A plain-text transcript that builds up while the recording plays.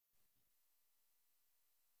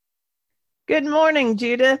Good morning,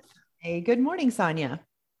 Judith, Hey, good morning, Sonya.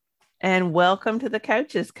 and welcome to the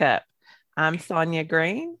Coaches Cup. I'm Sonya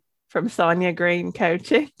Green from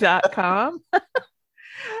SonyaGreenCoaching.com.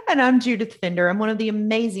 And I'm Judith Fender. I'm one of the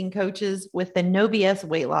amazing coaches with the No BS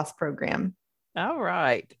weight loss program. All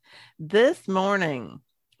right. This morning,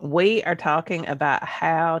 we are talking about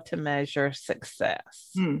how to measure success.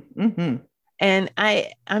 Mm-hmm. And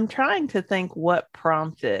I'm trying to think what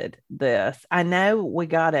prompted this. I know we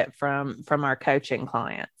got it from our coaching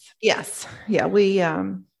clients. Yes. Yeah. We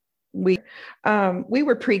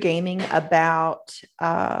were pre-gaming about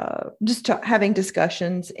having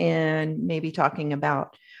discussions and maybe talking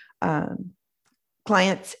about um,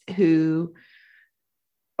 clients who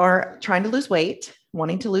are trying to lose weight,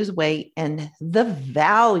 wanting to lose weight, and the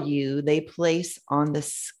value they place on the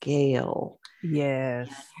scale, Yes.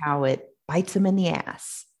 how it bites them in the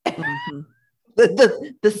ass. Mhm.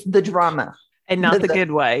 The drama. And not the good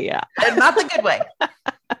way. Yeah. And not the good way.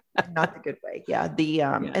 Not the good way. Yeah.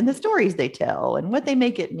 And the stories they tell and what they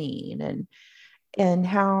make it mean and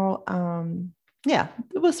how it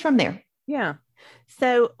was from there. Yeah.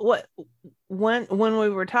 So when we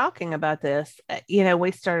were talking about this,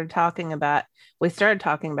 we started talking about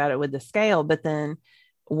it with the scale, but then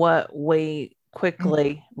what we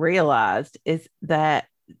quickly realized is that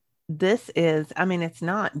it's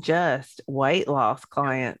not just weight loss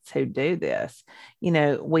clients who do this.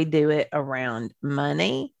 We do it around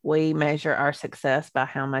money. We measure our success by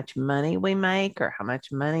how much money we make or how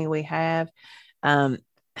much money we have. Um,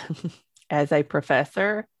 as a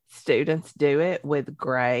professor, students do it with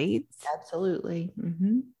grades. Absolutely.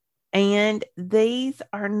 Mm-hmm. And these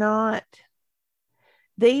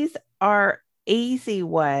are easy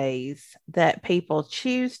ways that people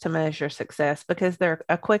choose to measure success because they're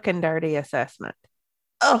a quick and dirty assessment.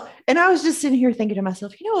 Oh, and I was just sitting here thinking to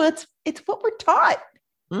myself, it's what we're taught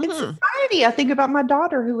in society. I think about my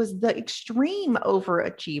daughter who was the extreme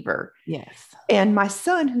overachiever. Yes. And my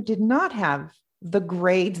son who did not have the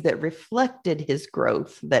grades that reflected his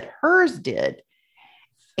growth that hers did.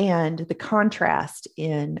 And the contrast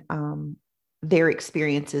in their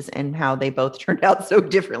experiences and how they both turned out so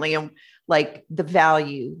differently, and like the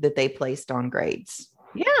value that they placed on grades.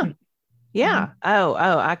 Yeah. Yeah.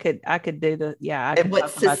 Mm-hmm. I could do the, yeah. And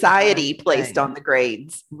what society placed on the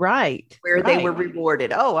grades. Right. Where they were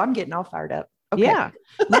rewarded. Oh, I'm getting all fired up. Okay. Yeah.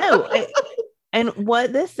 No. And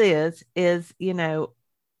what this is, we're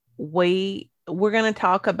going to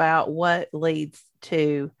talk about what leads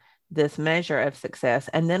to this measure of success.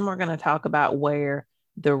 And then we're going to talk about where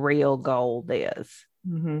the real goal is.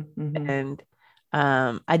 Mm-hmm, mm-hmm. And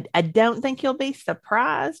I don't think you'll be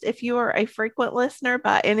surprised if you are a frequent listener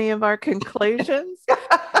by any of our conclusions,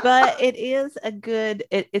 but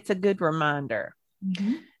it's a good reminder.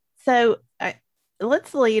 Mm-hmm. So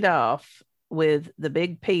let's lead off with the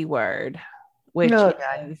big P word, which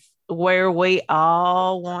is where we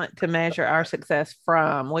all want to measure our success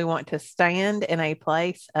from. We want to stand in a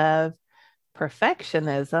place of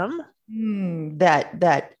perfectionism.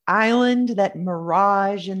 That island, that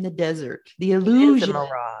mirage in the desert, the illusion.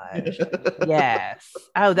 Mirage. Yes.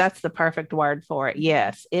 Oh, that's the perfect word for it.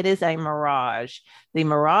 Yes, it is a mirage, the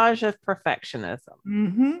mirage of perfectionism.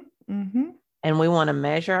 Mm-hmm. Mm-hmm. And we want to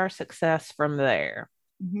measure our success from there.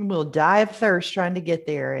 We'll die of thirst trying to get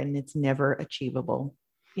there, and it's never achievable.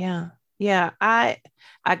 Yeah. Yeah. I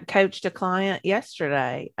coached a client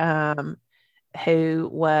yesterday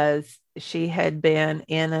she had been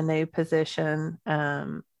in a new position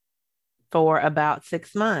for about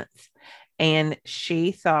 6 months. And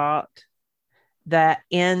she thought that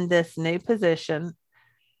in this new position,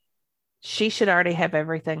 she should already have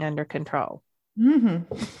everything under control.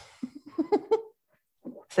 Mm-hmm.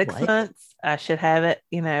 6 months, I should have it.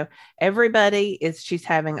 She's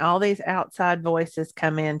having all these outside voices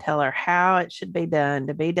come in, tell her how it should be done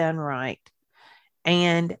to be done right.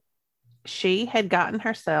 And she had gotten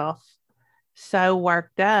herself so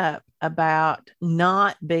worked up about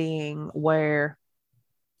not being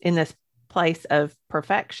in this place of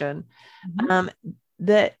perfection,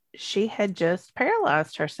 that she had just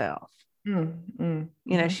paralyzed herself.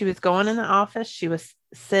 She was going in the office. She was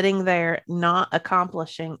sitting there, not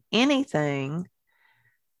accomplishing anything,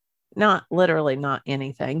 not literally not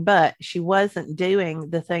anything, but she wasn't doing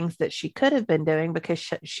the things that she could have been doing because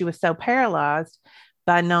she was so paralyzed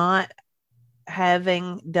by not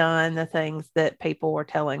having done the things that people were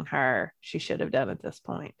telling her she should have done at this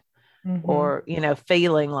point. Or,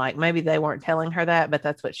 feeling like maybe they weren't telling her that, but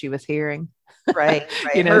that's what she was hearing. Right.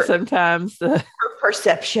 Sometimes her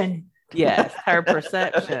perception. Yes, her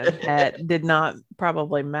perception did not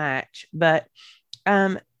probably match. But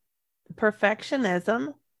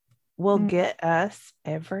perfectionism will get us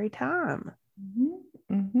every time.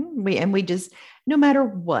 We just, no matter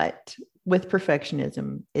what, with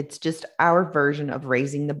perfectionism, it's just our version of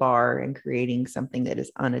raising the bar and creating something that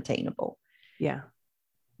is unattainable. Yeah.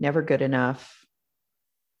 Never good enough,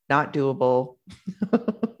 not doable.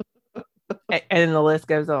 And the list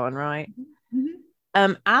goes on, right?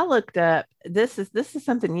 I looked up, this is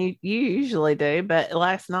something you usually do, but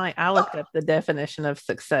last night I looked up the definition of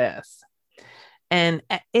success. And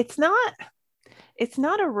it's not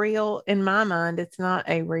a real, in my mind, it's not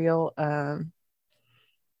a real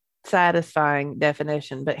satisfying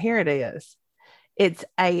definition, but here it is. It's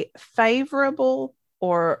a favorable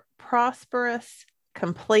or prosperous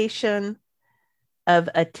completion of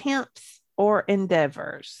attempts or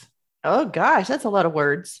endeavors. Oh gosh, that's a lot of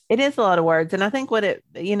words. It is a lot of words. And I think what it,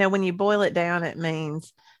 when you boil it down, it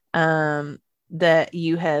means that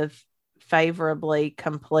you have favorably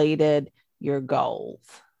completed your goals.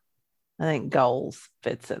 I think goals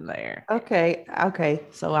fits in there. Okay.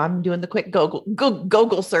 So I'm doing the quick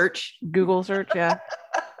Google search. Google search, yeah.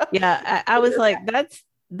 Yeah, I was like,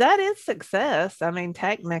 that is success. I mean,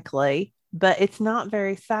 technically, but it's not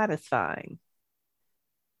very satisfying.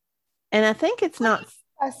 And I think it's not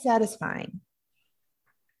satisfying.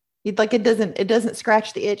 You'd like, it doesn't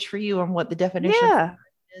scratch the itch for you on what the definition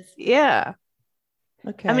is. Yeah.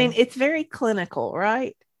 Okay. I mean, it's very clinical,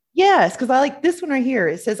 right? Yes, because I like this one right here.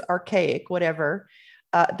 It says archaic, whatever.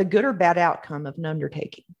 The good or bad outcome of an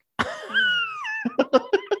undertaking.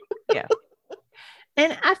 Yeah.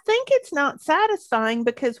 And I think it's not satisfying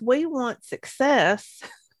because we want success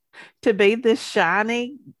to be this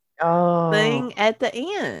shiny thing at the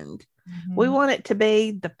end. We want it to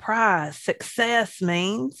be the prize. Success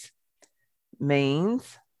means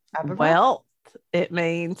wealth. It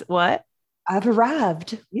means what? I've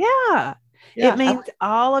arrived. Yeah. It means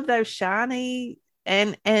all of those shiny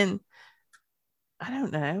and I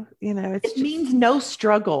don't know, it means no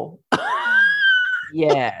struggle.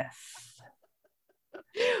 Yes.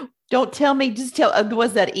 Don't tell me, just tell,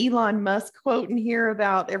 was that Elon Musk quote in here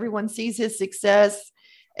about everyone sees his success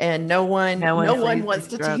and no one wants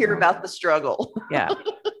to hear about the struggle. Yeah.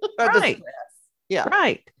 Right. Yeah.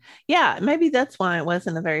 Right. Yeah. Maybe that's why it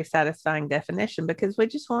wasn't a very satisfying definition, because we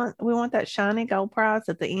want that shiny gold prize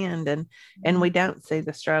at the end and we don't see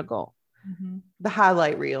the struggle. The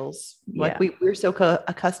highlight reels. Like we're so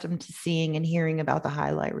accustomed to seeing and hearing about the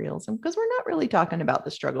highlight reels, and because we're not really talking about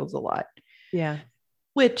the struggles a lot. Yeah.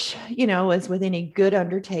 Which, as with any good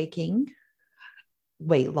undertaking,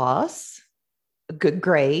 weight loss, good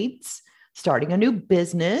grades, starting a new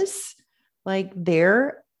business, like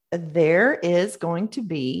there is going to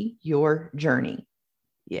be your journey.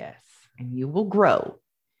 Yes. And you will grow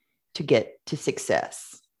to get to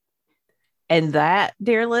success. And that,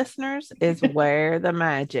 dear listeners, is where the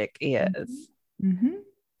magic is.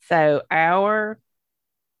 So I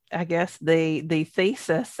guess the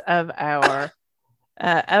thesis of our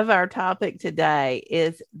topic today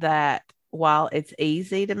is that while it's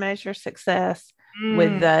easy to measure success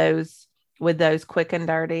with those quick and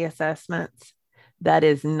dirty assessments, that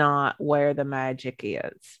is not where the magic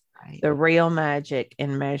is. Right. The real magic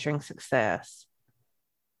in measuring success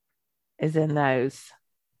is in those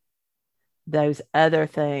other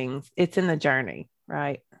things. It's in the journey,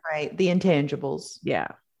 right? Right. The intangibles. Yeah.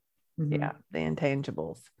 Yeah. The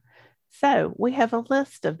intangibles. So we have a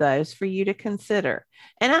list of those for you to consider.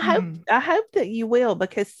 And I hope that you will,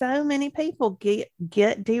 because so many people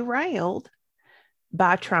get derailed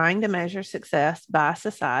by trying to measure success by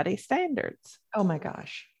society standards. Oh my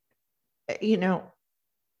gosh.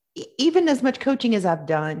 Even as much coaching as I've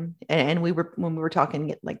done, and when we were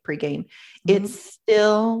talking like pregame, it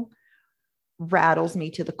still rattles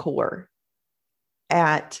me to the core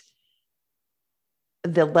at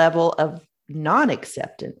the level of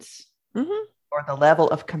non-acceptance or the level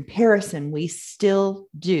of comparison we still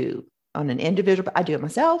do on an individual. I do it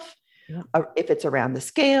myself. Yeah. If it's around the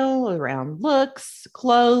scale, around looks,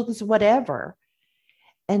 clothes, whatever.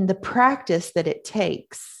 And the practice that it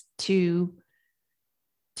takes to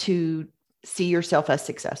see yourself as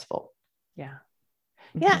successful. Yeah.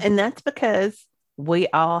 Yeah. And that's because we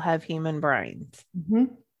all have human brains.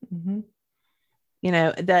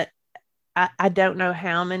 That I don't know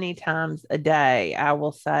how many times a day I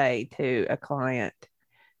will say to a client,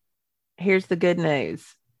 here's the good news.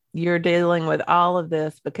 You're dealing with all of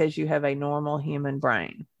this because you have a normal human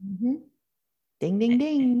brain. Ding, ding,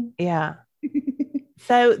 ding. Yeah.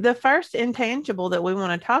 So the first intangible that we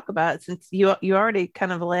want to talk about, since you already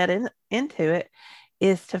kind of led into it,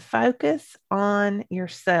 is to focus on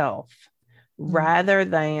yourself rather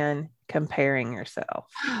than comparing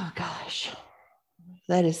yourself. Oh gosh.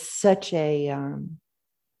 That is such a,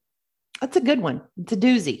 that's a good one. It's a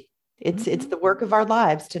doozy. It's the work of our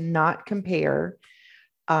lives to not compare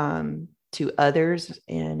to others.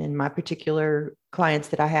 And in my particular clients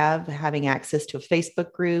that I have, having access to a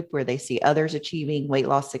Facebook group where they see others achieving weight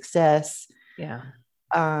loss success. Yeah.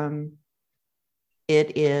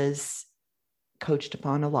 It is coached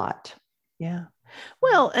upon a lot. Yeah.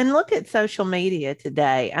 Well, and look at social media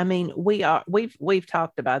today. I mean, we've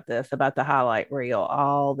talked about this, about the highlight reel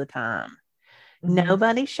all the time.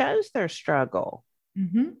 Nobody shows their struggle.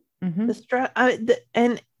 The struggle,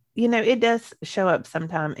 and it does show up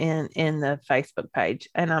sometime in the Facebook page,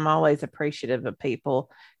 and I'm always appreciative of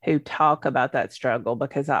people who talk about that struggle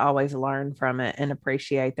because I always learn from it and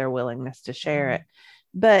appreciate their willingness to share it.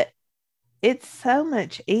 But it's so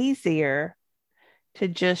much easier to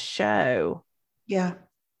just show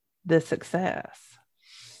the success.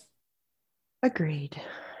 Agreed.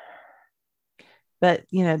 But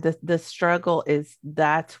the struggle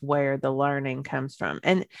that's where the learning comes from.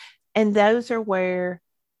 And those are where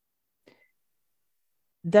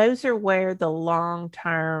the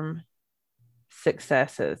long-term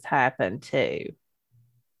successes happen too.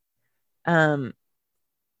 I'm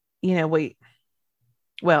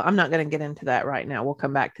not going to get into that right now. We'll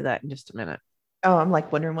come back to that in just a minute. Oh, I'm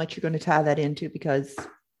like wondering what you're going to tie that into because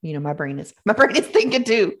my brain is thinking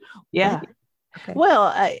too. Yeah. Okay. Well,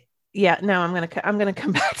 I'm going to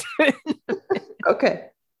come back to it. Okay.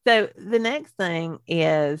 So the next thing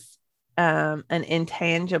is an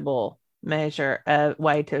intangible measure, a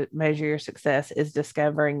way to measure your success is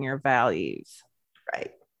discovering your values.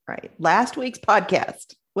 Right. Last week's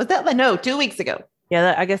podcast. Was that? No, 2 weeks ago.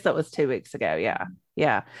 Yeah, I guess that was 2 weeks ago.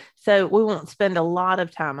 Yeah. So we won't spend a lot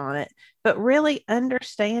of time on it, but really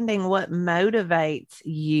understanding what motivates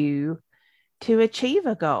you to achieve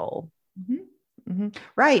a goal.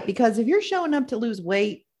 Right. Because if you're showing up to lose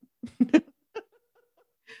weight,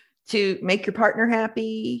 to make your partner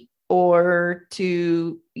happy, or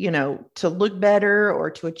to look better,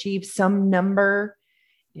 or to achieve some number,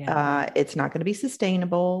 it's not going to be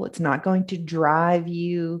sustainable. It's not going to drive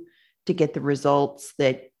you to get the results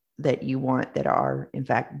that you want, that are in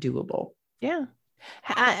fact doable. Yeah.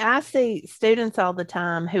 I see students all the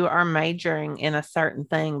time who are majoring in a certain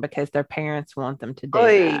thing because their parents want them to do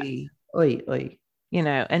that.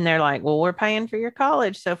 And they're like, well, we're paying for your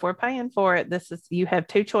college. So if we're paying for it, you have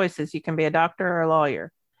two choices. You can be a doctor or a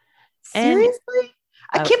lawyer. Seriously?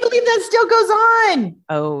 I can't believe that still goes on.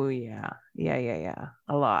 Oh yeah. Yeah.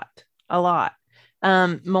 A lot.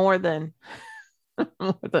 More than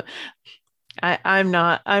I'm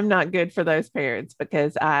not good for those parents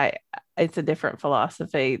because it's a different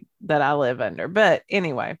philosophy that I live under. But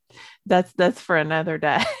anyway, that's for another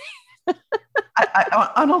day.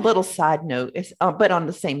 On a little side note, but on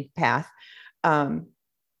the same path,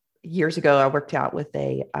 years ago, I worked out with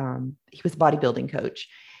he was a bodybuilding coach,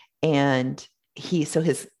 and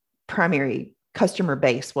his primary customer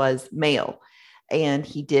base was male, and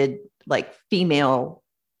he did like female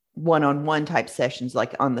one-on-one type sessions,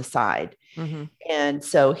 like on the side. And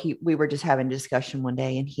so we were just having a discussion one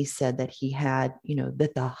day, and he said that he had,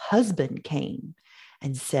 that the husband came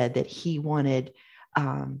and said that he wanted,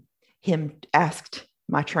 asked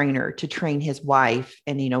my trainer to train his wife,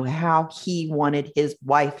 and how he wanted his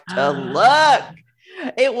wife to look.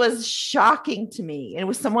 It was shocking to me. And it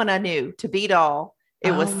was someone I knew, to beat all.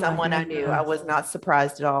 It was someone I knew. I was not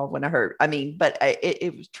surprised at all when I heard, but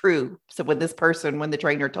it was true. So when the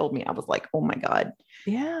trainer told me, I was like, oh my God.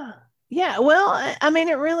 Yeah. Yeah. Well,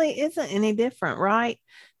 it really isn't any different, right?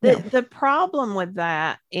 The problem with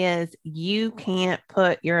that is you can't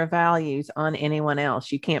put your values on anyone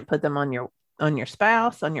else. You can't put them on your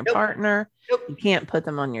spouse, on your partner. You can't put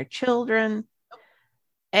them on your children.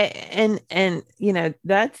 And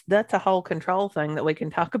that's a whole control thing that we can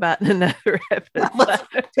talk about in another episode. Let's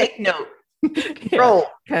take note. Control.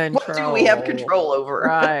 What do we have control over?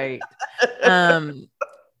 Right.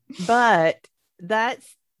 But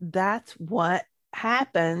that's what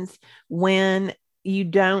happens when you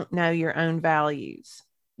don't know your own values.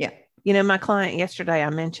 Yeah. My client yesterday, I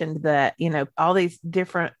mentioned that,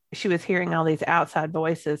 she was hearing all these outside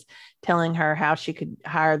voices telling her how she could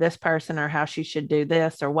hire this person, or how she should do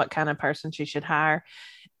this, or what kind of person she should hire.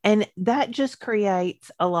 And that just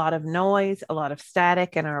creates a lot of noise, a lot of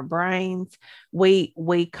static in our brains. We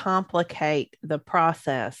complicate the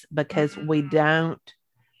process because we don't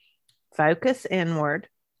focus inward,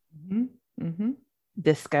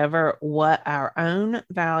 discover what our own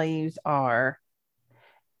values are,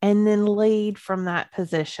 and then lead from that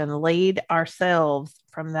position, lead ourselves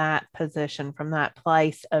from that position, from that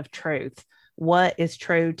place of truth, what is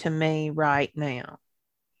true to me right now.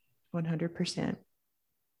 100%.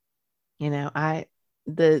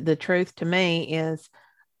 The truth to me is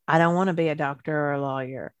I don't want to be a doctor or a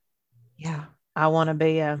lawyer. Yeah. I want to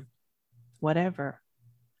be a whatever.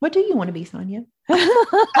 What do you want to be, Sonya?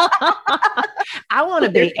 I want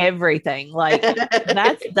to be everything. Like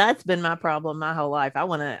that's been my problem my whole life. I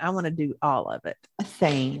want to do all of it.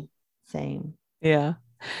 Same. Yeah.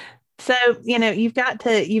 So, you've got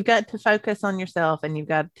to focus on yourself, and you've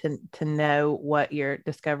got to know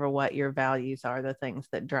discover what your values are, the things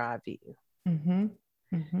that drive you. Mm-hmm.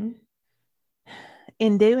 Mm-hmm.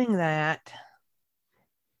 In doing that,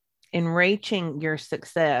 in reaching your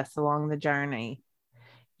success along the journey,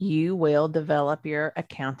 you will develop your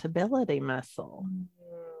accountability muscle.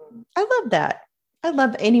 I love that. I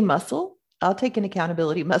love any muscle. I'll take an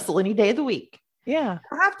accountability muscle any day of the week. Yeah.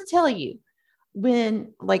 I have to tell you,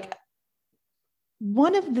 when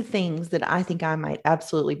one of the things that I think I might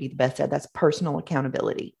absolutely be the best at, that's personal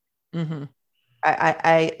accountability. Mm-hmm.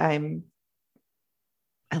 I'm,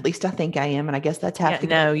 at least I think I am. And I guess that's half the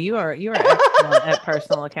No, you are excellent at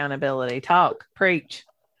personal accountability. Talk, preach.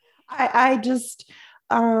 I just,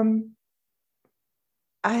 I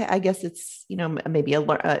guess it's, maybe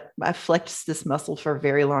I flexed this muscle for a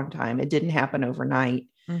very long time. It didn't happen overnight,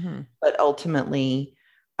 mm-hmm. but ultimately,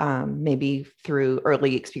 maybe through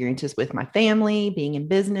early experiences with my family, being in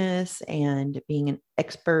business, and being an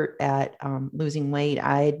expert at losing weight,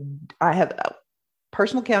 I have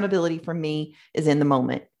personal accountability for me is in the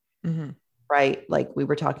moment, mm-hmm. right? Like we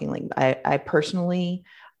were talking, like I personally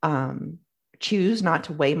choose not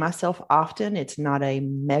to weigh myself often. It's not a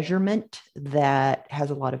measurement that has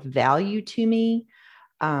a lot of value to me.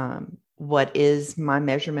 What is my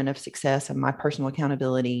measurement of success and my personal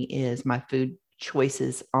accountability is my food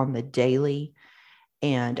choices on the daily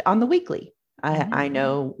and on the weekly. Mm-hmm. I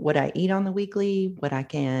know what I eat on the weekly, what I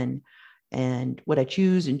can, and what I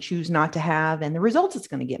choose and choose not to have, and the results it's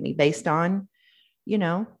going to get me based on,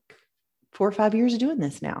 4 or 5 years of doing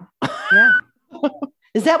this now. Yeah.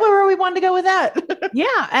 Is that where we wanted to go with that?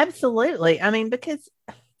 Yeah, absolutely. I mean, because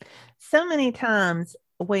so many times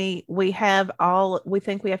we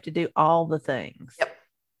think we have to do all the things.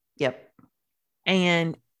 Yep.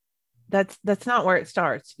 And that's not where it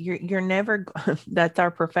starts. You're never that's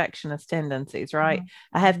our perfectionist tendencies, right?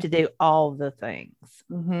 Mm-hmm. I have to do all the things.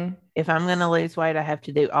 Mm-hmm. If I'm going to lose weight, I have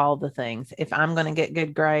to do all the things. If I'm going to get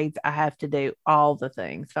good grades, I have to do all the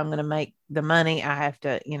things. If I'm going to make the money, I have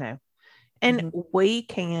to, and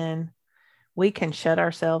Mm-hmm. we can shut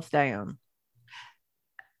ourselves down.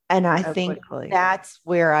 And I think that's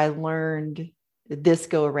where I learned this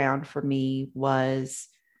go around for me was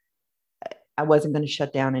I wasn't going to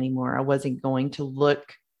shut down anymore. I wasn't going to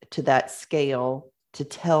look to that scale to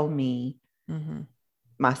tell me mm-hmm.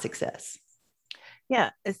 my success. Yeah.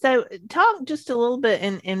 So talk just a little bit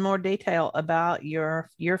in more detail about your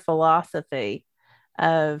philosophy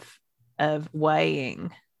of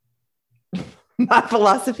weighing. My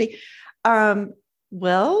philosophy.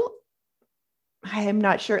 Well, I am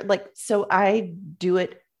not sure. So I do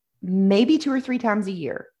it maybe 2 or 3 times a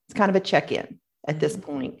year. It's kind of a check-in at this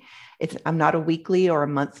point. I'm not a weekly or a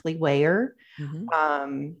monthly weigher.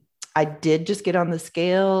 Mm-hmm. I did just get on the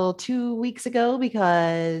scale 2 weeks ago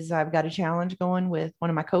because I've got a challenge going with one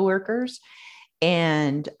of my coworkers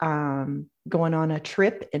and going on a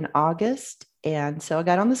trip in August. And so I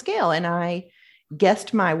got on the scale and I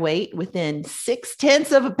guessed my weight within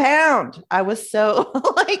 0.6 of a pound. I was so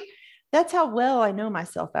that's how well I know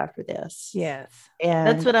myself after this. Yes. And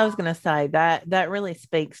that's what I was going to say. That really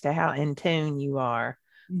speaks to how in tune you are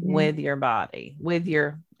mm-hmm. with your body,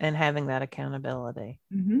 and having that accountability.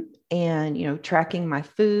 Mm-hmm. And, tracking my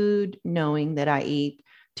food, knowing that I eat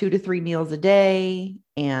 2 to 3 meals a day,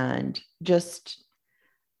 and just,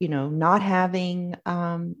 not having,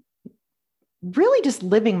 really just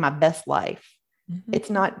living my best life. Mm-hmm. It's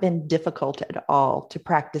not been difficult at all to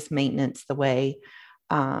practice maintenance the way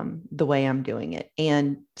I'm doing it.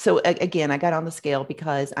 And so again, I got on the scale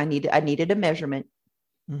because I needed a measurement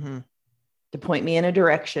mm-hmm. to point me in a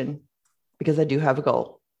direction because I do have a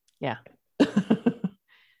goal. Yeah.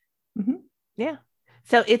 mm-hmm. Yeah.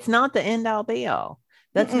 So it's not the end all be all.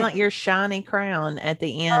 That's not your shiny crown at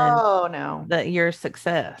the end. Oh no. That your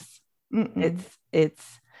success.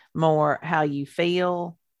 It's more how you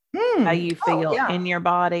feel, how you feel in your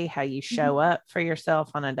body, how you show mm-hmm. up for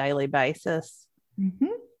yourself on a daily basis.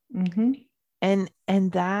 Mm-hmm. Mm-hmm. And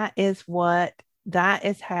that is what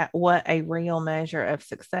a real measure of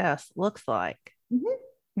success looks like.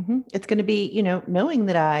 Mm-hmm. Mm-hmm. It's going to be, knowing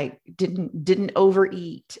that I didn't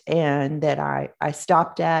overeat and that I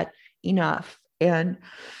stopped at enough. And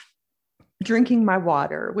drinking my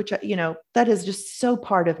water, which, that is just so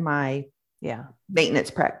part of my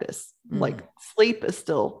maintenance practice. Like sleep is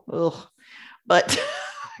still, but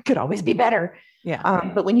could always be better.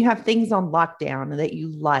 Yeah. But when you have things on lockdown that you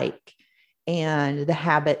like and the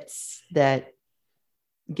habits that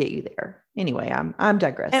get you there. Anyway, I'm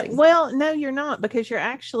digressing. Well, no, you're not, because you're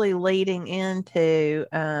actually leading into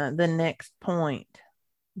the next point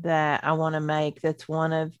that I want to make. That's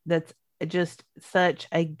just such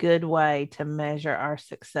a good way to measure our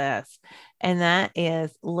success. And that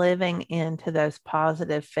is living into those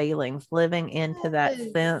positive feelings, living into that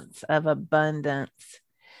sense of abundance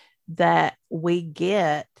that we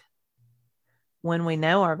get when we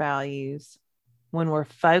know our values, when we're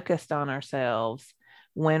focused on ourselves,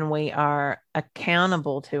 when we are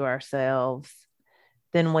accountable to ourselves,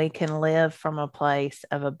 then we can live from a place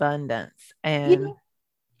of abundance. And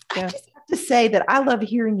I just have to say that I love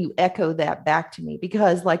hearing you echo that back to me,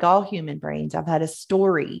 because like all human brains, I've had a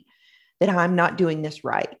story that I'm not doing this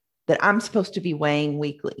right, that I'm supposed to be weighing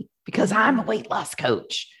weekly because I'm a weight loss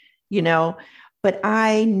coach, but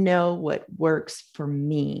I know what works for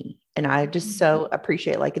me. And I just so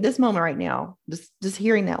appreciate, like at this moment right now, just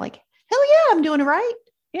hearing that, like, hell yeah, I'm doing it right.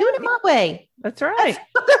 Doing it my way. That's right.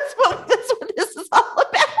 That's what this is all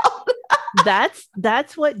about.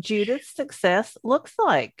 That's what Judith's success looks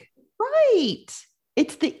like. Right.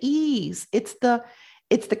 It's the ease. It's the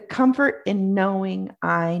comfort in knowing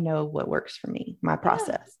I know what works for me, my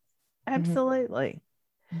process. Absolutely.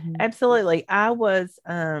 Mm-hmm. Absolutely.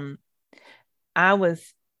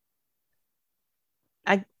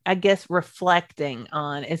 I guess reflecting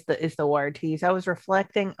on is the word to use. I was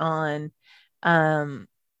reflecting on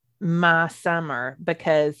my summer,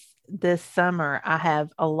 because this summer I have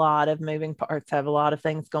a lot of moving parts. I have a lot of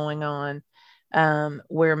things going on.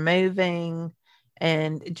 We're moving,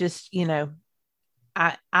 and just,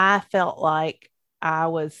 I felt like I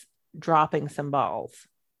was dropping some balls.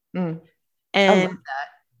 And I love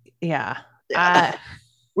that.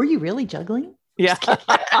 Were you really juggling? Yeah.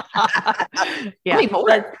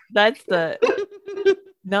 That's the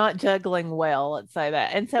not juggling well, let's say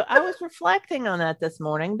that. And so I was reflecting on that this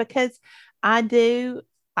morning, because I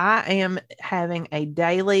am having a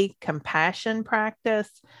daily compassion practice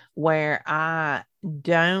where I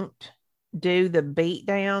don't do the beat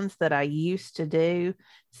downs that I used to do.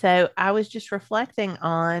 So I was just reflecting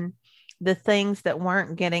on the things that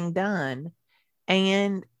weren't getting done.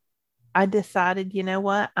 And I decided, you know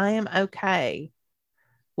what? I am okay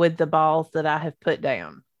with the balls that I have put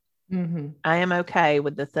down. I am okay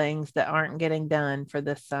with the things that aren't getting done for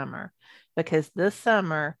this summer, because this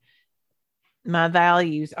summer, my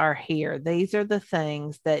values are here. These are the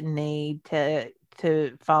things that need to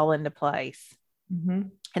fall into place.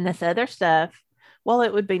 And this other stuff, well,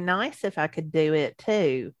 it would be nice if I could do it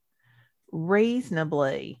too,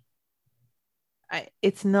 reasonably.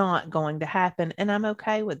 It's not going to happen, and I'm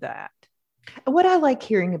okay with that. What I like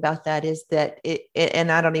hearing about that is that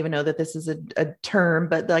and I don't even know that this is a term,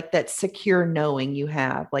 but like that secure knowing you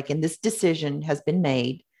have, like, and this decision has been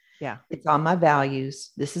made. Yeah. It's on my values.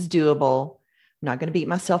 This is doable. I'm not going to beat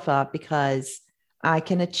myself up because I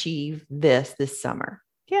can achieve this summer.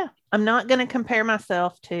 Yeah. I'm not going to compare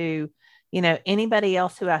myself to, anybody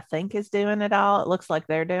else who I think is doing it all. It looks like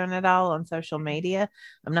they're doing it all on social media.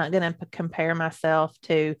 I'm not going to compare myself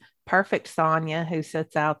to perfect Sonya, who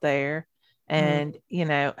sits out there and,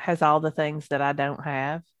 has all the things that I don't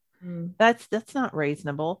have. That's not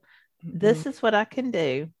reasonable. This is what I can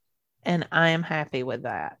do, and I am happy with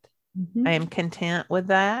that. I am content with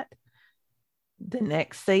that. The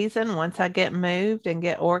next season, once I get moved and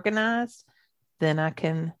get organized, then I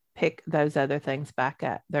can pick those other things back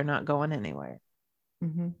up. They're not going anywhere.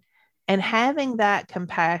 And having that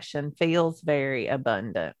compassion feels very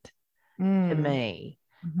abundant to me.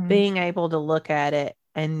 Being able to look at it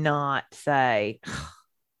and not say,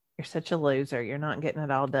 you're such a loser, you're not getting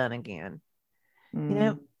it all done again.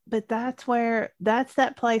 But that's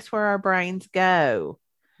that place where our brains go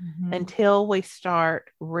until we start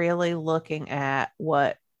really looking at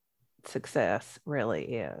what success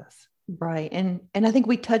really is. Right. And I think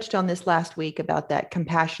we touched on this last week about that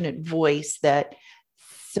compassionate voice that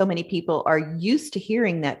so many people are used to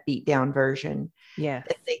hearing, that beat down version. Yeah.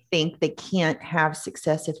 They think they can't have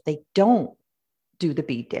success if they don't do the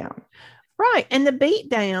beat down. Right. And the beat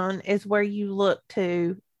down is where you look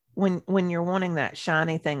to when you're wanting that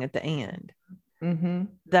shiny thing at the end.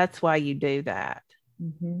 That's why you do that.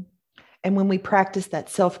 And when we practice that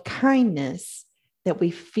self-kindness, that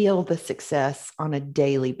we feel the success on a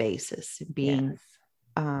daily basis, being,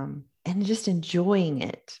 and just enjoying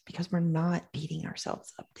it, because we're not beating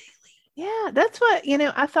ourselves up daily. Yeah, that's what,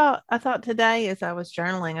 I thought today as I was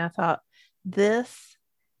journaling, I thought this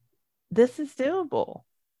this is doable.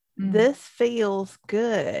 Mm. This feels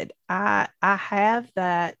good. I have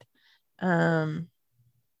um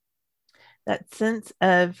that sense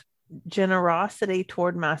of generosity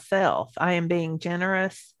toward myself. I am being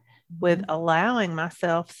generous with Mhm. allowing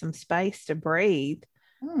myself some space to breathe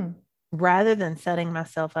Mm. rather than setting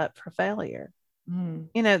myself up for failure. Mm.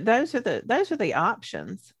 Those are the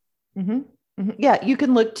options. Mhm. Mhm. Yeah, you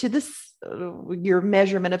can look to this your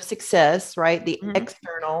measurement of success, right? The Mhm.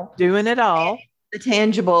 external, Doing it all. the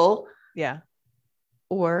tangible, Yeah.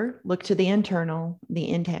 or look to the internal,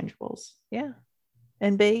 the intangibles. Yeah.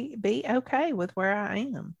 And be okay with where I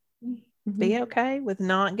am. Mhm. Be okay with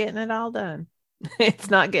not getting it all done. It's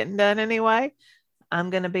not getting done anyway.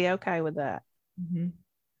 I'm going to be okay with that. Mhm.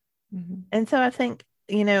 Mhm. And so I think,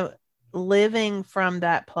 living from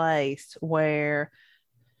that place where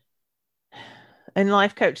in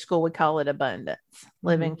life coach school, we call it abundance,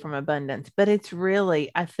 living Mhm. from abundance. But it's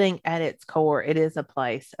really, I think at its core, it is a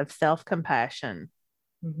place of self compassion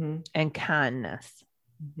Mhm. and kindness,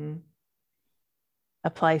 Mhm. a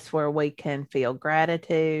place where we can feel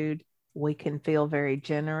gratitude. We can feel very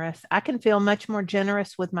generous. I can feel much more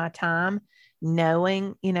generous with my time,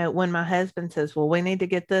 knowing, when my husband says, well, we need to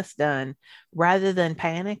get this done, rather than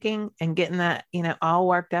panicking and getting that, all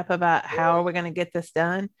worked up about how are we going to get this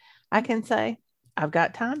done. I can say, I've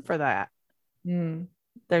got time for that. Mm.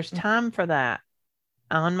 There's time for that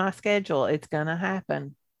on my schedule. It's going to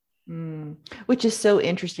happen. Mm. Which is so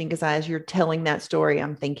interesting because as you're telling that story,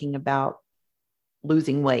 I'm thinking about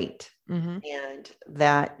losing weight Mm-hmm. and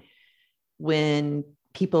that when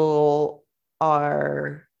people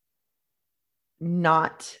are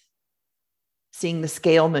not seeing the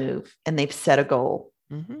scale move and they've set a goal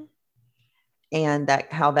Mm-hmm. and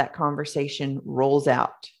that how that conversation rolls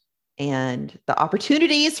out and the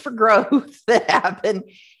opportunities for growth that happen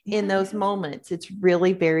in Yeah. those moments, it's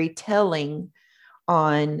really very telling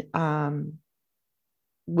on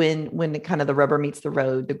when the kind of the rubber meets the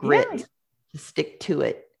road, the Yeah. grit to stick to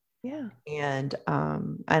it. Yeah. And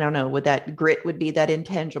I don't know, would that grit would be that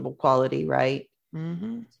intangible quality, right?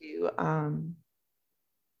 Mm-hmm. To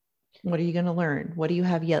what are you going to learn? What do you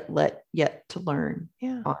have yet to learn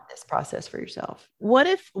Yeah. on this process for yourself? What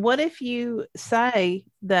if you say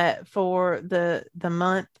that for the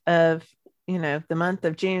month of, the month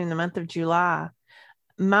of June, the month of July,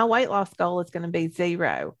 my weight loss goal is going to be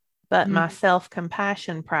 0, but my Mm-hmm.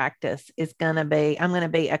 self-compassion practice is going to be, I'm going to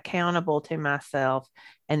be accountable to myself,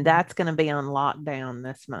 and that's going to be on lockdown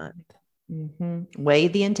this month. Mm-hmm. Weigh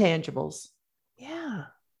the intangibles. Yeah.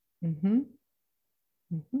 Mm-hmm.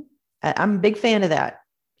 Mm-hmm. I'm a big fan of that.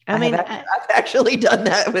 I mean, I've actually done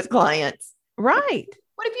that with clients. right.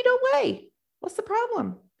 What if you don't weigh? What's the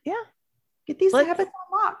problem? Yeah. Get these Let's habits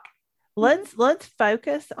on lock. Mm-hmm. let's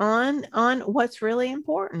focus on what's really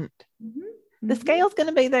important. Mm-hmm. The Mm-hmm. scale's going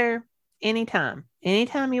to be there anytime.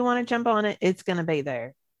 Anytime you want to jump on it, it's going to be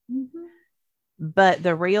there. Mm-hmm. But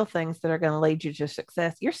the real things that are going to lead you to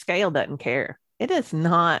success, your scale doesn't care. It does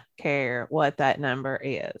not care what that number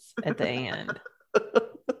is at the end, a,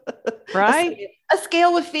 right? scale, a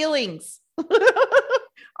scale with feelings.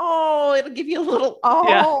 Oh, it'll give you a little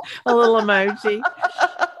Yeah, oh. a little emoji.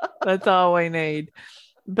 That's all we need.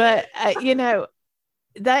 But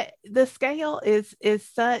that the scale is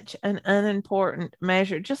such an unimportant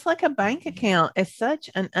measure, just like a bank account is such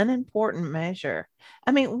an unimportant measure.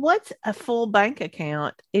 I mean, what's a full bank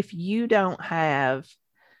account if you don't have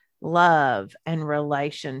love and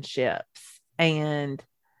relationships and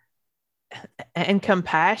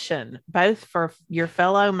compassion, both for your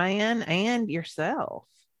fellow man and yourself?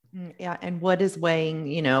 Yeah. And what is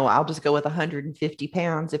weighing, I'll just go with 150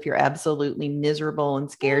 pounds if you're absolutely miserable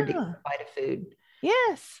and scared to eat Yeah. a bite of food.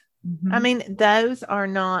 Yes. I Mm-hmm. mean, those are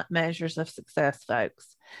not measures of success,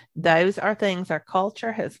 folks. Those are things our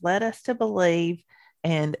culture has led us to believe,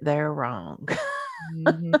 and they're wrong.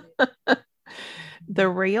 Mm-hmm. The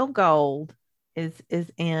real gold is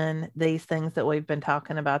in these things that we've been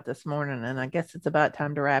talking about this morning. And I guess it's about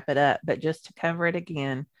time to wrap it up. But just to cover it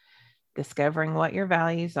again, discovering what your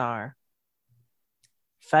values are,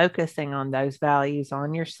 focusing on those values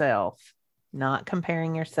on yourself, not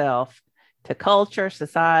comparing yourself to culture,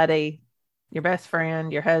 society, your best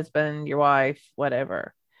friend, your husband, your wife,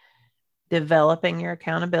 whatever. Developing your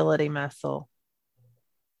accountability muscle,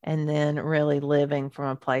 and then really living from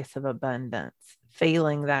a place of abundance,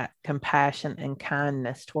 feeling that compassion and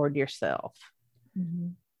kindness toward yourself, Mm-hmm.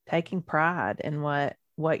 taking pride in what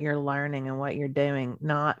you're learning and what you're doing,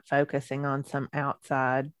 not focusing on some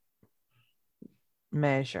outside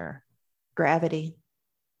measure. Gravity.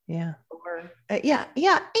 Yeah. Or, yeah.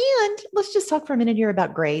 And let's just talk for a minute here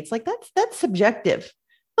about grades. Like that's subjective.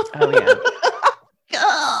 Oh yeah.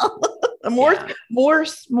 More.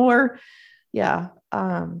 Yeah.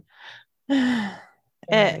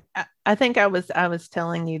 I think I was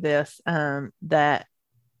telling you this, that,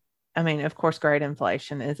 I mean, of course, grade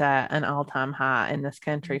inflation is at an all-time high in this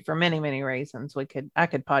country for many, many reasons. I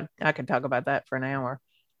could talk about that for an hour,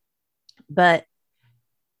 but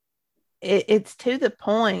it's to the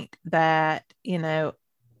point that,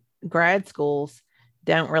 grad schools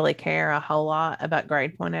don't really care a whole lot about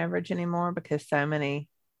grade point average anymore, because so many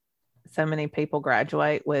people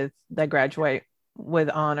graduate with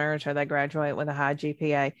honors, or they graduate with a high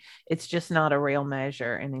GPA. It's just not a real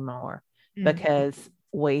measure anymore, because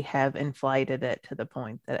we have inflated it to the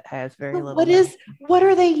point that it has very little. What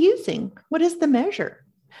are they using? What is the measure?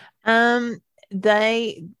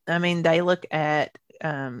 They look at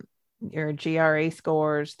your GRE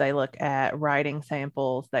scores. They look at writing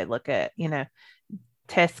samples. They look at,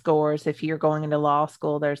 test scores. If you're going into law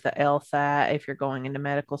school, there's the LSAT. If you're going into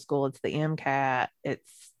medical school, it's the MCAT.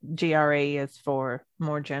 It's GRE is for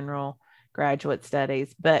more general graduate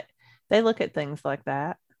studies, but they look at things like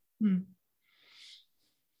that.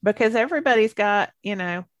 Because everybody's got,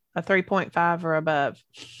 a 3.5 or above.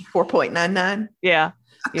 4.99. Yeah.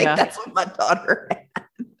 I think that's what my daughter had.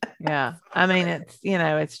 Yeah. I mean,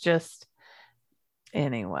 it's just,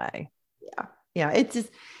 anyway. Yeah.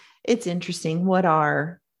 It's interesting. What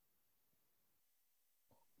are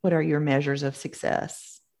your measures of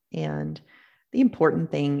success? And the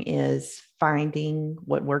important thing is finding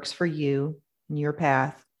what works for you and your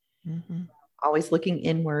path. Mm-hmm. Always looking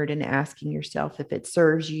inward and asking yourself if it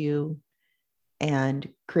serves you, and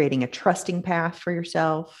creating a trusting path for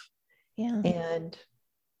yourself. Yeah. And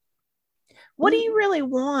what do you really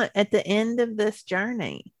want at the end of this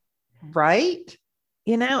journey? Right.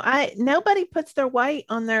 Nobody puts their weight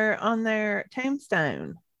on their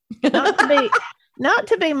tombstone. Not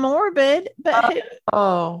to be morbid, but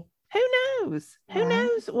who knows? Who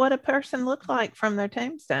knows what a person looked like from their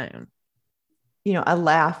tombstone? I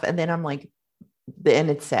laugh, and then I'm like, and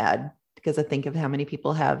it's sad, because I think of how many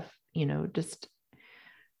people have, just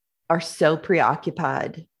are so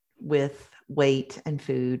preoccupied with weight and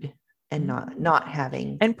food, and not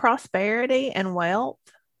having, and prosperity and wealth.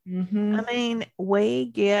 Mm-hmm. I mean, we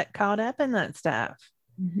get caught up in that stuff.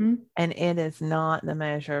 Mm-hmm. And it is not the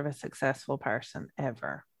measure of a successful person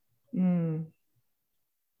ever. Good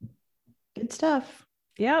stuff.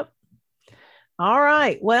 Yep. All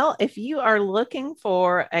right. Well, if you are looking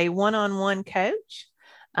for a one-on-one coach,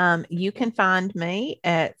 you can find me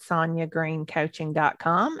at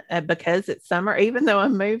sonyagreencoaching.com. Because it's summer, even though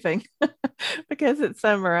I'm moving, because it's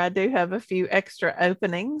summer, I do have a few extra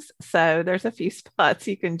openings. So there's a few spots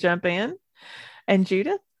you can jump in. And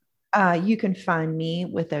Judith? You can find me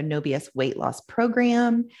with a No BS weight loss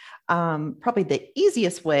program. Probably the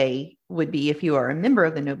easiest way would be, if you are a member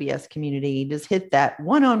of the No BS community, just hit that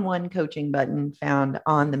one-on-one coaching button found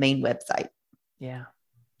on the main website. Yeah.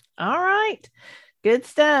 All right. Good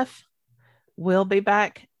stuff. We'll be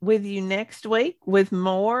back with you next week with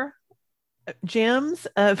more gems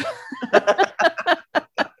of... I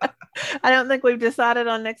don't think we've decided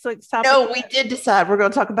on next week's topic. No, we did decide. We're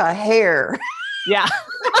going to talk about hair. Yeah.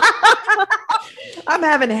 I'm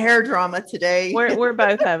having hair drama today. We're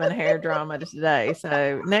both having hair drama today.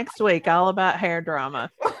 So next week, all about hair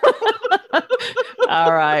drama.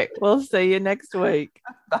 All right. We'll see you next week.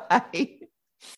 Bye.